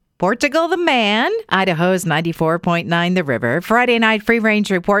Portugal the Man, Idaho's 94.9 The River. Friday night free range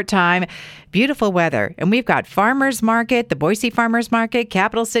report time. Beautiful weather. And we've got Farmers Market, the Boise Farmers Market,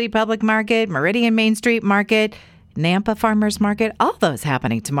 Capital City Public Market, Meridian Main Street Market, Nampa Farmers Market, all those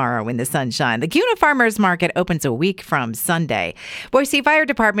happening tomorrow in the sunshine. The Kuna Farmers Market opens a week from Sunday. Boise Fire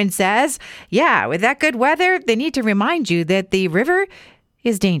Department says, with that good weather, they need to remind you that the river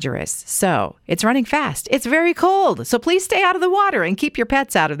is dangerous. So it's running fast. It's very cold. So please stay out of the water and keep your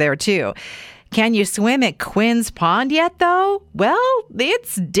pets out of there too. Can you swim at Quinn's Pond yet, though? Well,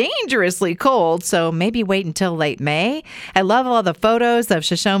 it's dangerously cold, so maybe wait until late May. I love all the photos of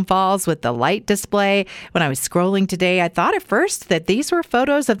Shoshone Falls with the light display. When I was scrolling today, I thought at first that these were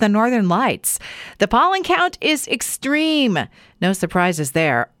photos of the northern lights. The pollen count is extreme. No surprises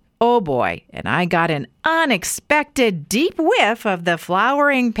there. Oh boy, and I got an unexpected deep whiff of the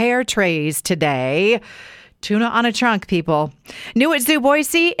flowering pear trees today. Tuna on a trunk, people. New at Zoo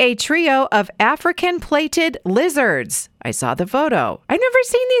Boise, a trio of African plated lizards. I saw the photo. I've never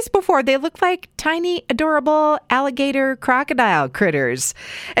seen these before. They look like tiny, adorable alligator crocodile critters.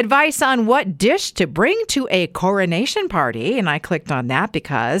 Advice on what dish to bring to a coronation party. And I clicked on that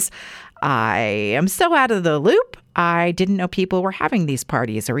because I am so out of the loop. I didn't know people were having these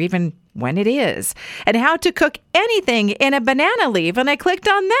parties or even when it is. And how to cook anything in a banana leaf. And I clicked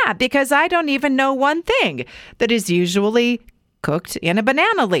on that because I don't even know one thing that is usually cooked in a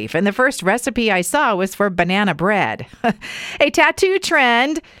banana leaf. And the first recipe I saw was for banana bread. A tattoo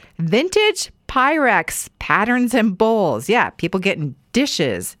trend, vintage Pyrex patterns and bowls. Yeah, people getting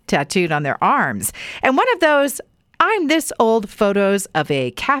dishes tattooed on their arms. And one of those I'm this old photos of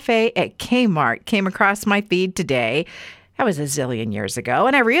a cafe at Kmart came across my feed today. That was a zillion years ago.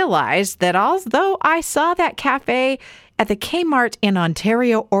 And I realized that although I saw that cafe at the Kmart in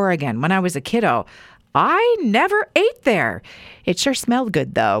Ontario, Oregon, when I was a kiddo, I never ate there. It sure smelled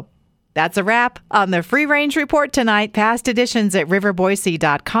good, though. That's a wrap on the Free Range Report tonight. Past editions at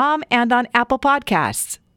riverboise.com and on Apple Podcasts.